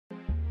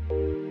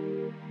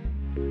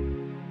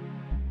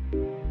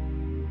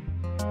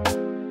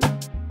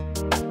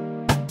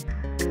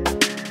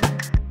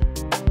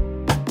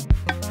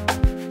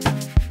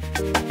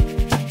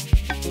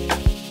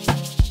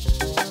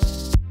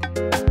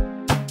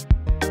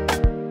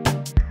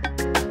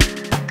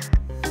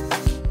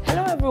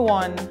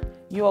everyone.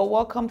 You are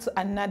welcome to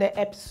another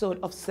episode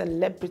of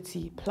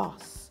Celebrity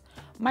Plus.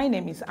 My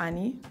name is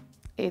Annie,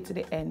 A to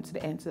the N to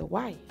the N to the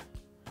Y.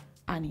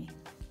 Annie,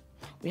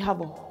 we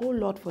have a whole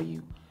lot for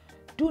you.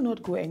 Do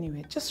not go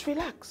anywhere. Just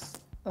relax.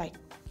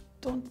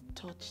 Don't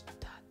touch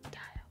that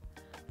dial.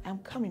 I'm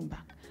coming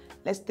back.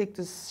 Let's take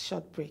this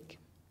short break.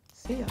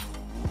 See ya.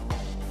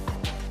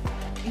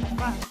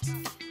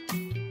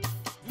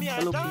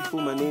 Hello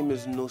people, my name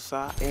is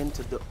Nosa, N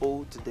to the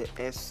O to the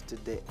S to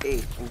the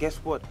A. And guess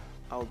what?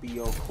 I'll be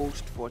your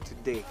host for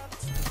today.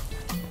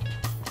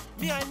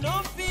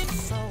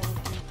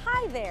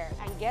 Hi there,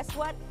 and guess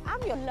what?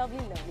 I'm your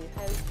lovely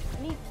host,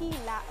 Nikki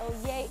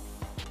Laoye.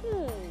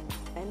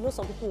 I know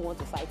some people want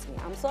to fight me.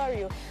 I'm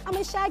sorry. I'm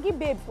a shaggy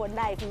babe for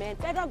life, man.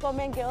 Federal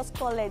Government Girls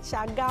College,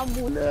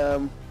 Shagamu.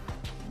 The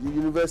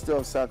University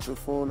of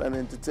Saxophone and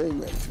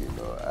Entertainment,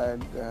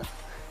 and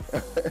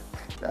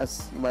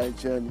that's my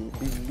journey.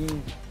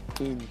 Believe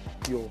in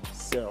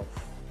yourself.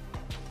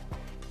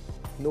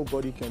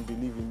 Nobody can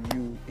believe in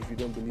you if you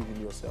don't believe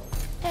in yourself.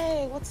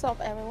 Hey, what's up,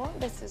 everyone?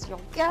 This is your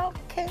girl,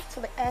 K to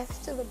the S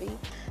to the B.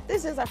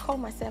 This is, I call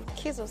myself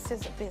Kizzo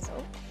Scissor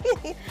Bizzle.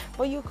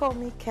 But you call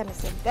me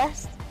Kennison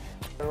Best.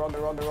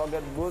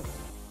 Ruggedboots.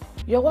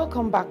 You're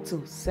welcome back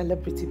to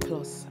Celebrity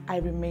Plus. I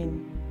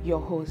remain your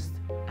host,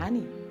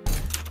 Annie.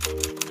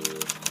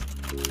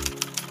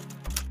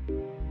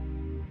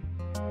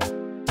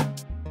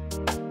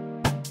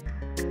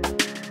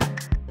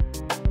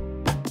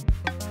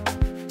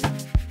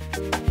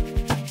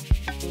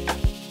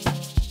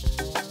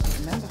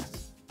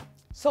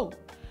 So,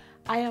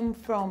 I am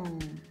from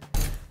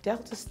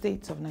Delta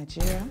State of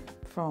Nigeria,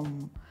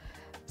 from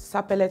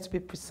Sapele to be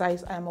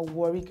precise. I am a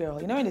worry girl.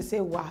 You know when they say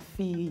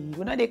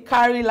wafi, they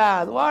carry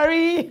lad,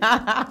 worry.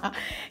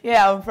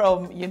 Yeah, I'm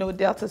from,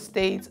 Delta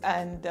State,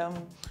 and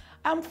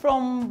I'm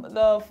from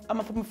a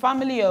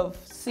family of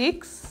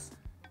 6.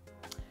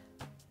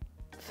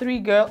 3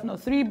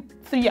 girls, 3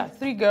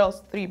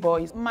 girls, 3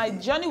 boys. My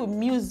journey with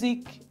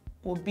music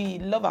will be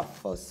love at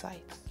first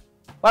sight.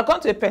 Well, I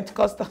gone to a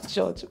Pentecostal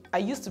church. I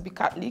used to be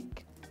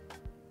Catholic.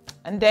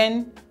 And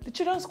then the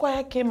children's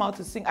choir came out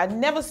to sing. I'd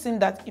never seen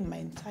that in my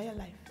entire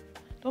life.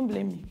 Don't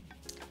blame me.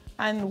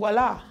 And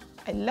voila,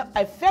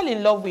 I fell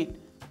in love with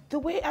the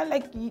way I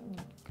like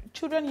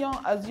children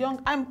as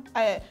young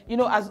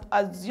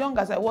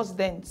as I was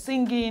then,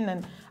 singing.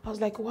 And I was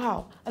like,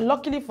 wow. And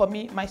luckily for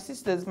me, my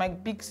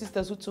big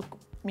sisters who took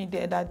me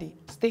there that day,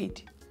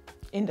 stayed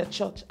in the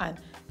church. And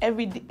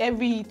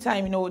every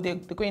time, they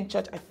go in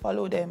church, I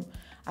follow them.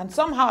 And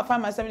somehow I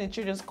find myself in the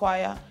children's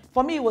choir.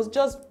 For me, it was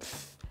just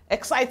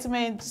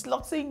excitement, just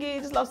love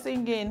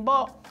singing.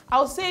 But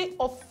I'll say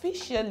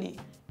officially,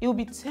 it will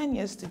be 10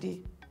 years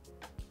today.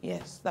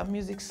 Yes, that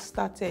music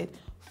started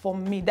for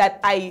me, that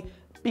I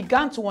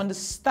began to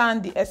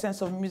understand the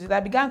essence of music.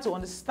 I began to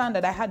understand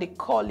that I had a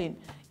calling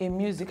in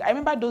music. I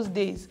remember those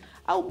days,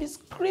 I would be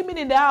screaming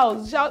in the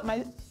house, shout.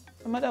 My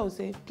mother would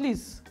say,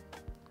 please,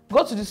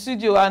 go to the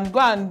studio and go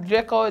and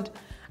record.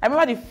 I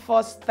remember the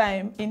first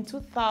time in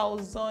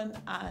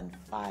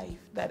 2005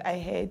 that I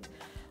heard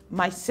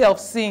myself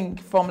sing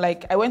from I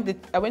went to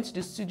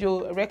the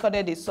studio,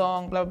 recorded a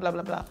song, blah, blah,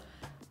 blah, blah.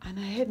 And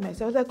I heard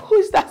myself, I was like, who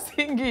is that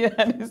singing?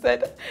 And he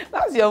said,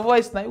 that's your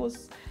voice now. It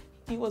was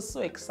so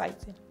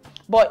exciting.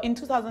 But in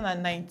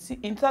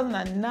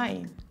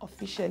 2009,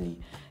 officially,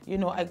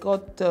 I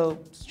got the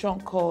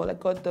strong call, I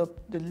got the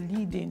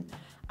leading,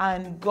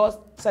 and God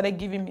started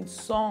giving me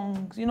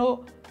songs,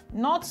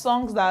 not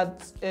songs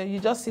that you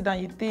just sit down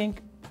and you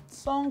think,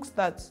 songs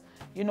that,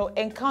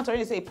 encounter,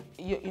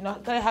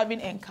 started having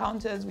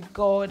encounters with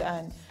God,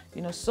 and,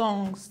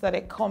 songs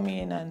started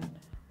coming and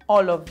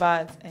all of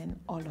that.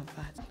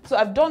 So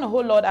I've done a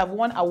whole lot. I've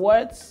won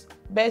awards,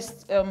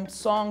 best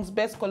songs,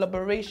 best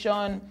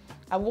collaboration.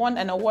 I've won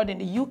an award in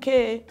the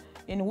UK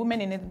in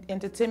Women in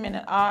Entertainment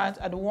and Art.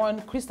 I've won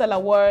Crystal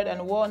Award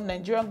and won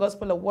Nigerian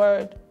Gospel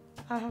Award.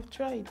 I have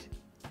tried.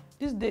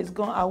 These days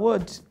gone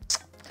awards.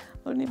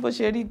 Only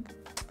Bosheri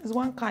is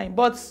one kind,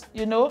 but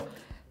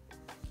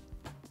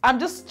I'm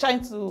just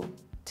trying to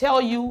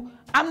tell you,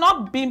 I'm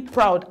not being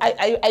proud.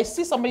 I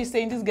see somebody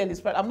saying this girl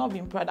is proud. I'm not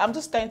being proud. I'm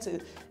just trying to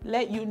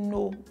let you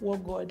know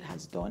what God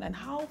has done and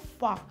how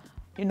far,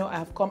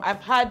 I've come.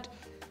 I've had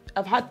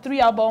 3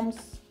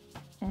 albums.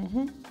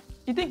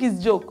 You think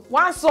it's joke?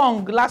 One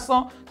song, last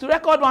song, to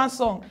record one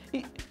song.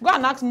 Go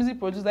and ask music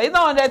producer. It's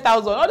not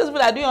 100,000. All these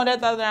people are doing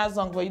 100,000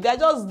 songs for you. They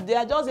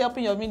are just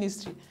helping your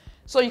ministry.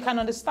 So you can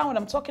understand what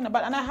I'm talking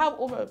about. And I have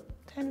over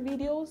 10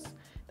 videos.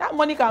 That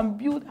money can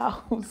build a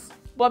house.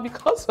 But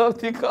because of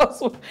the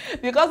gospel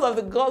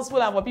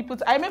and for people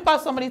I remember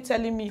somebody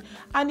telling me,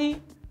 Annie,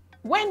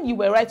 when you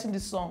were writing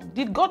this song,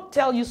 did God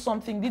tell you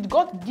something? Did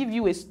God give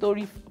you a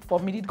story for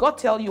me? Did God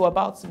tell you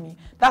about me?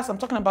 I'm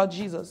talking about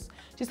Jesus.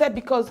 She said,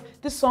 because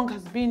this song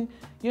has been,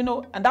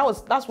 and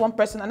that's one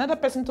person. Another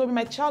person told me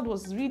my child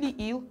was really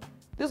ill.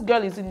 this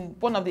girl is in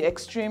one of the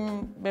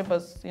extreme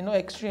members, you know,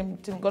 extreme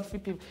Team Godfrey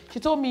people.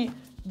 She told me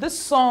this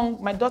song,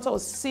 my daughter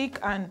was sick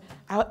and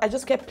I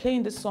just kept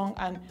playing this song,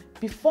 and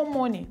before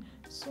morning,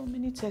 so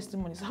many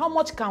testimonies. How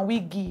much can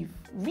we give?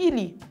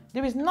 Really,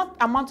 there is not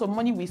amount of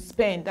money we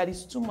spend that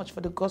is too much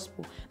for the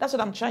gospel. That's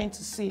what I'm trying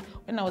to say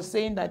when I was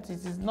saying that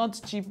it is not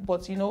cheap,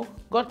 but you know,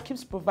 God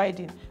keeps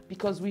providing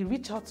because we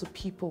reach out to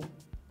people.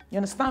 You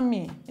understand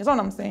me? Is that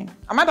what I'm saying?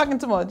 Am I talking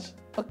too much?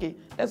 Okay,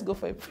 let's go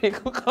for a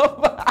break. We'll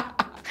come back.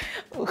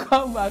 We'll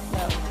come back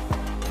now.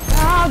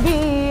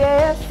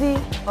 Kábíyèsí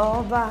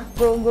ọba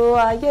gbogbo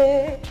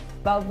ayé,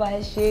 bàbá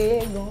ẹ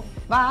ṣé gan,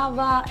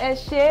 bàbá ẹ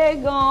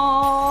ṣé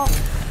gan.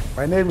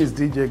 My name is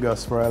DJ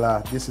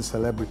Gasparella. This is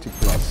Celebrity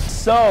Plus.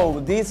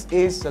 So, this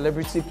is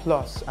Celebrity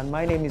Plus, and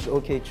my name is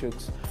OK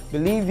Chooks.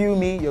 Believe you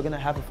me, you're gonna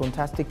have a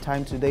fantastic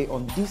time today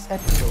on this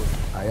episode.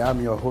 I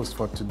am your host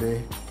for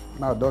today.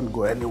 Now don't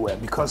go anywhere,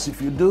 because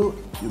if you do,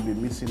 you'll be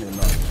missing a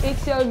lot.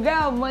 It's your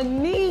girl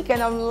Monique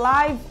and I'm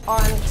live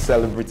on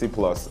Celebrity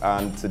Plus,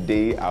 and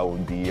today I will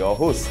be your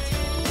host.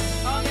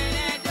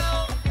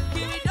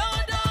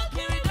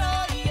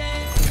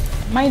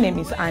 My name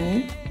is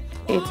Annie,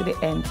 A to the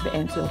N to the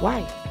N to the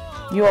Y.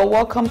 You are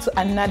welcome to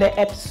another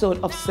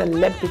episode of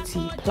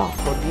Celebrity Plus.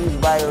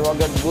 Produced by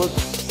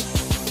Ruggedboots.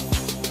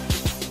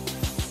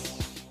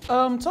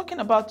 Talking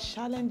about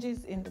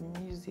challenges in the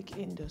music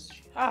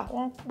industry.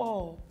 One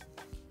more.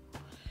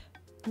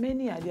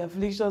 Many are the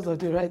afflictions of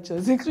the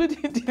righteous,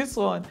 including this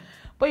one.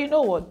 But you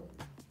know what?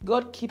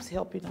 God keeps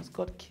helping us.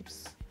 God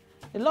keeps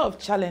a lot of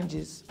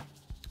challenges.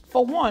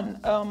 For one,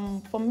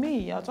 for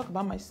me, I'll talk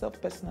about myself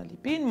personally.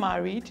 Being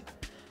married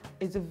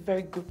is a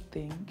very good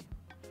thing.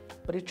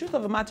 But the truth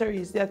of the matter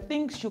is there are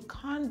things you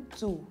can't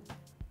do.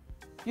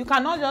 You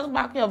cannot just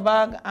pack your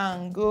bag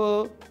and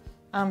go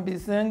and be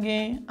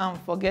singing and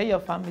forget your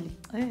family.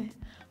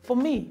 For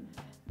me,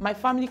 my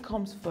family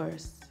comes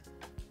first.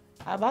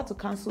 I've had to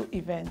cancel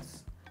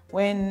events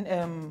when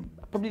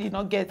I probably did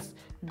not get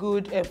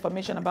good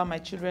information about my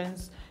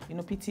children's, you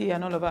know, PTA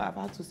and all of that. I've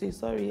had to say,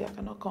 sorry, I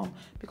cannot come.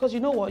 Because you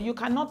know what? You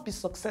cannot be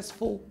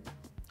successful.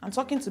 I'm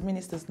talking to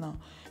ministers now.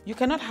 You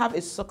cannot have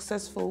a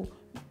successful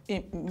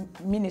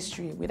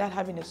ministry without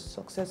having a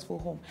successful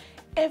home.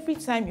 Every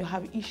time you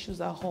have issues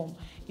at home,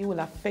 it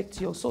will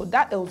affect you. So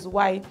that is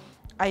why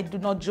I do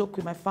not joke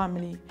with my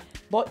family.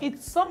 But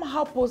it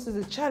somehow poses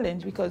a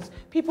challenge because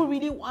people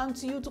really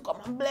want you to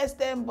come and bless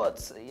them,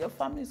 but your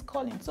family is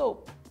calling.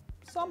 So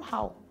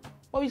somehow,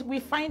 but we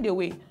find a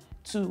way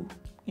to,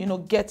 you know,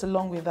 get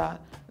along with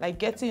that.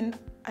 Like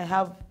I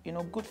have, you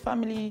know, good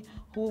family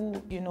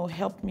who, you know,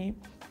 help me.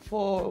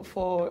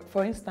 For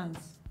instance,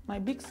 my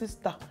big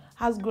sister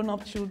has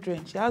grown-up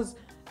children. She has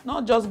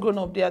not just grown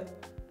up, they are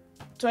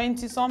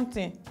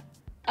 20-something.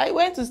 I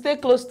went to stay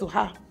close to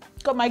her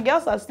because my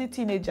girls are still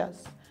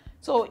teenagers.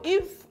 So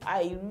if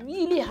I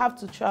really have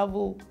to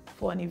travel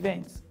for an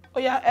event, oh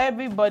yeah,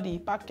 everybody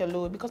pack your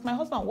load, because my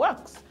husband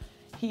works.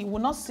 He will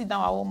not sit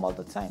down at home all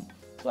the time.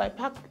 So I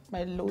pack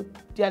my load,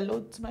 their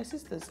load to my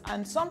sisters.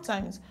 And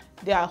sometimes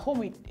they are home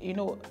with, you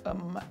know,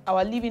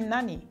 our living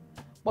nanny.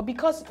 But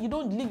because you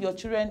don't leave your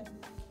children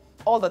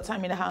all the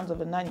time in the hands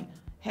of a nanny,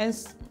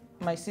 hence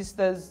my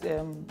sister's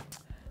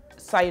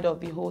side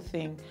of the whole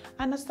thing.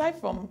 And aside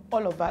from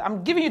all of that,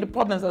 I'm giving you the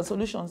problems and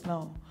solutions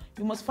now.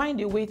 You must find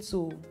a way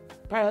to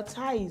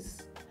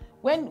prioritize.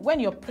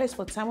 When you're pressed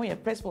for time, when you're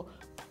pressed for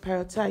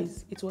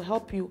prioritize, it will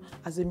help you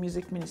as a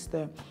music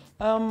minister.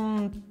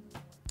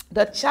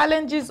 The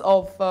challenges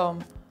of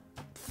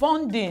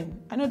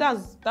funding, I know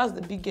that's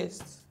the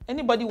biggest.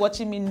 Anybody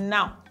watching me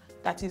now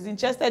that is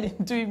interested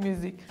in doing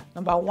music,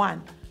 number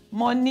one,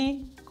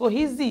 money, go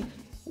easy.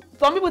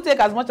 Some people take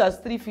as much as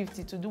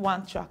 $350 to do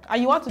one track,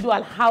 and you want to do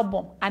an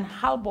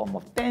album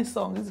of 10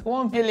 songs, it's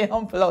 1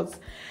 million plus.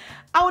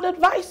 I would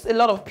advise a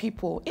lot of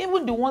people,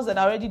 even the ones that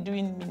are already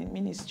doing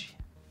ministry,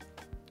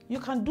 you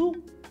can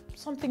do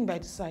something by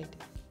the side.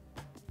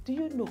 Do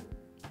you know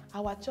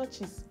our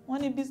churches,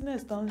 money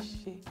business don't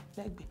share,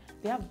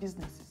 they have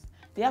businesses,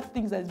 they have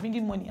things that is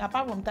bringing money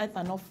apart from tithe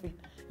and offering.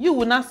 You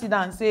will not sit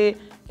down and say,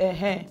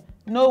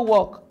 no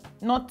work,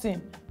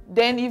 nothing.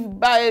 Then if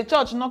by a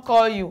church not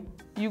call you,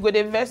 you go to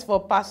invest for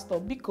pastor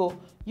because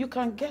you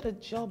can get a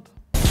job.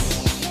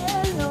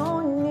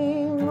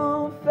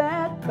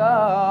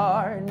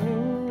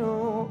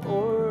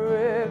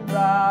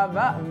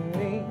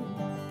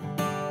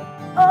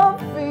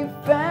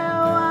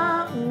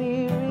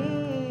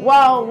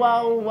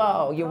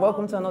 Wow. You're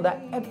welcome to another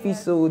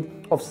episode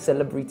of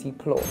Celebrity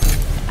Plus.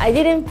 I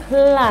didn't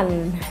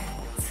plan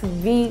to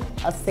be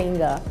a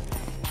singer.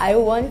 I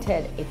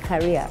wanted a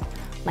career.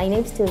 My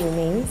name still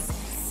remains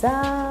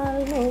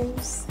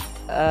Salmos.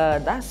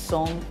 That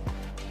song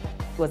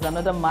was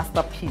another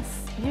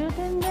masterpiece. You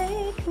didn't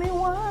make me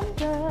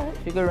wonder,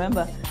 if you can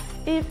remember,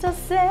 if to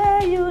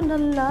say you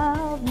don't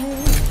love me.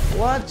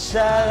 What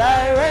shall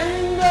I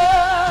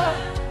render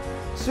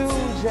to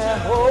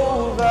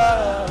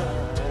Jehovah?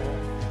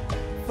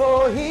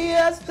 For he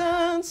has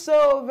done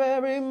so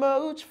very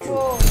much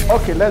for me.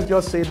 Okay, let's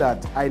just say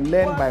that I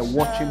learned by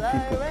watching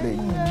people play.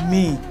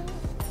 Me.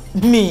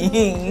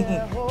 Me.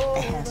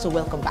 So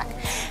welcome back.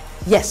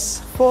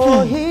 Yes.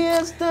 For he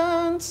has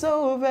done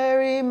so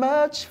very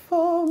much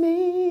for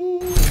me.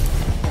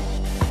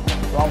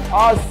 From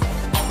us,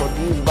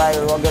 produced by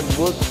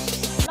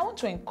Ruggedboots. I want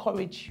to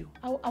encourage you.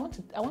 I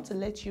want to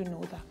let you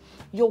know that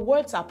your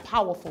words are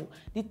powerful.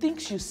 The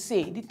things you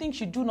say, the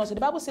things you do not say.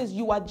 The Bible says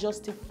you are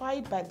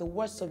justified by the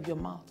words of your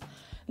mouth.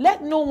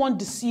 Let no one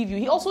deceive you.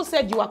 He also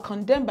said you are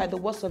condemned by the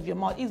words of your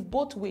mouth. It's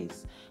both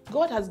ways.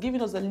 God has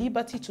given us the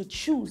liberty to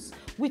choose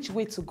which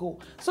way to go.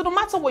 So no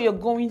matter what you're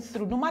going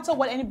through, no matter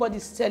what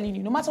anybody's telling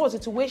you, no matter what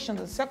situations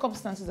and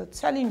circumstances are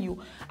telling you,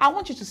 I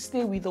want you to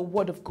stay with the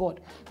word of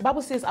God. The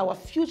Bible says our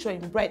future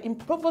in bright. In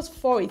Proverbs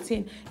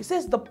 4:18, it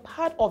says the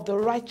path of the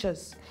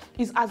righteous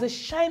is as a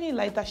shining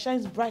light that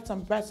shines brighter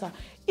and brighter.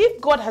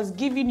 If God has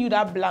given you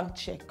that blank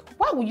check,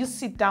 why will you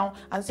sit down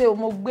and say,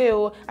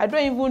 oh, I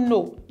don't even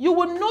know? You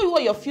will know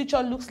what your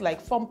future looks like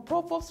from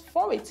Proverbs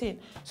 4:18.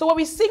 So when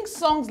we sing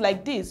songs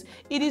like this,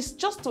 it is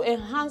just to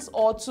enhance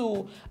or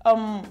to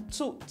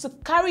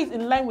carry it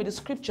in line with the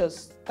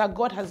scriptures that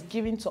God has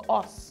given to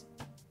us.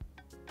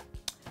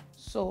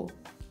 So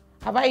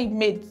have I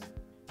made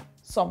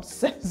some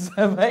sense?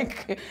 have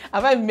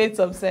I made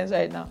some sense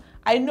right now?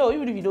 I know,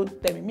 even if you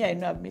don't tell me, I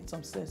know I've made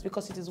some sense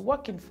because it is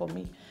working for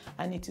me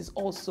and it is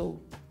also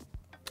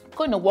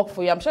going to work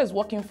for you. I'm sure it's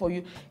working for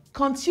you.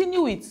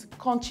 Continue it.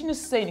 Continue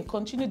saying it.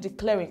 Continue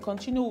declaring.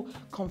 Continue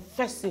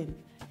confessing.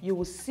 You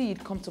will see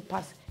it come to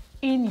pass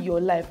in your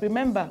life.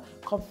 Remember,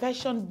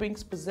 confession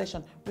brings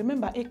possession.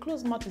 Remember, a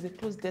closed mouth is a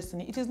closed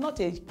destiny. It is not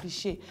a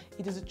cliche.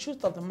 It is the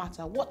truth of the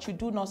matter. What you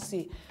do not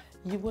say,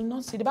 you will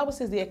not see. The Bible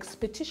says the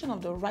expectation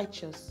of the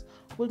righteous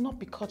will not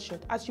be cut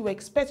short. As you were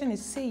expecting it,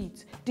 say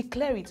it,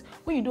 declare it.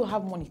 When you don't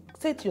have money,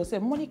 say to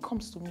yourself, money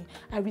comes to me.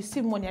 I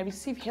receive money, I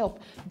receive help.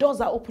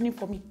 Doors are opening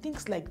for me,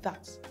 things like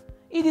that.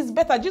 It is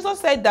better. Jesus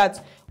said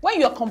that when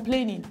you're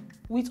complaining,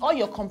 with all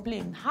your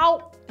complaining,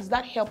 how is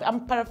that help?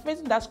 I'm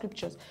paraphrasing that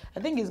scriptures. I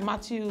think it's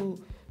Matthew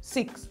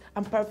 6.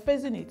 I'm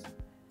paraphrasing it.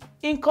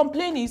 In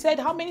complaining, he said,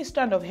 how many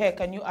strands of hair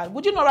can you add?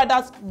 Would you not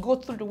rather go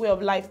through the way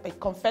of life by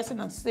confessing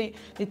and say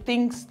the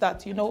things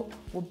that,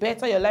 will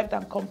better your life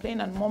than complain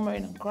and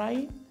murmuring and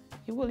crying?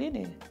 You will,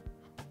 innit?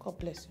 God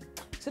bless you.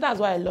 So that's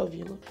why I love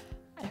you.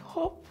 I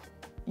hope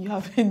you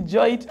have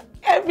enjoyed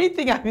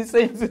everything I've been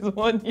saying this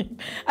morning.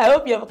 I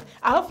hope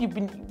you've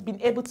been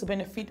able to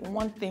benefit in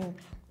one thing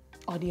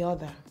or the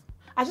other.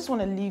 I just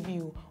want to leave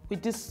you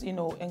with this,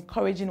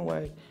 encouraging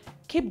word.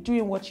 Keep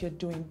doing what you're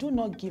doing. Do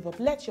not give up.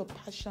 Let your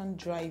passion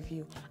drive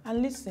you.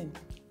 And listen,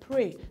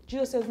 pray.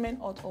 Jesus says men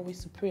ought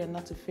always to pray and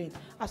not to faint.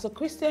 As a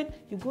Christian,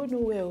 you go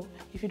nowhere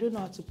if you don't know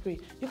how to pray.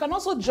 You can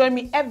also join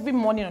me every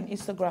morning on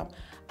Instagram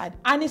at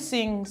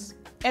Annysings,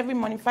 every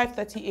morning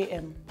 5:30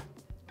 a.m.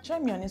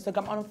 Join me on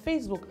Instagram. On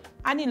Facebook,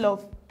 Anny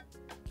Love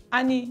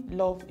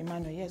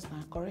Emmanuel. Yes,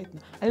 correct.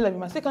 Anny Love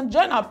Emmanuel. So you can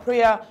join our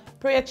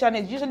prayer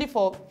channel,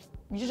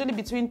 usually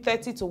between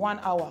 30 to 1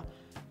 hour.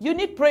 You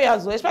need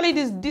prayers, especially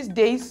these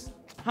days.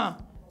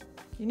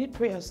 You need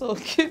prayer, so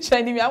keep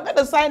joining me. I'm going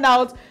to sign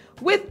out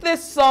with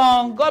this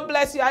song. God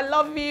bless you. I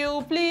love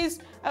you. Please,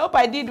 I hope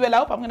I did well. I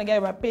hope I'm going to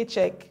get my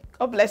paycheck.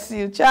 God bless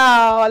you.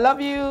 Ciao. I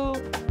love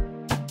you.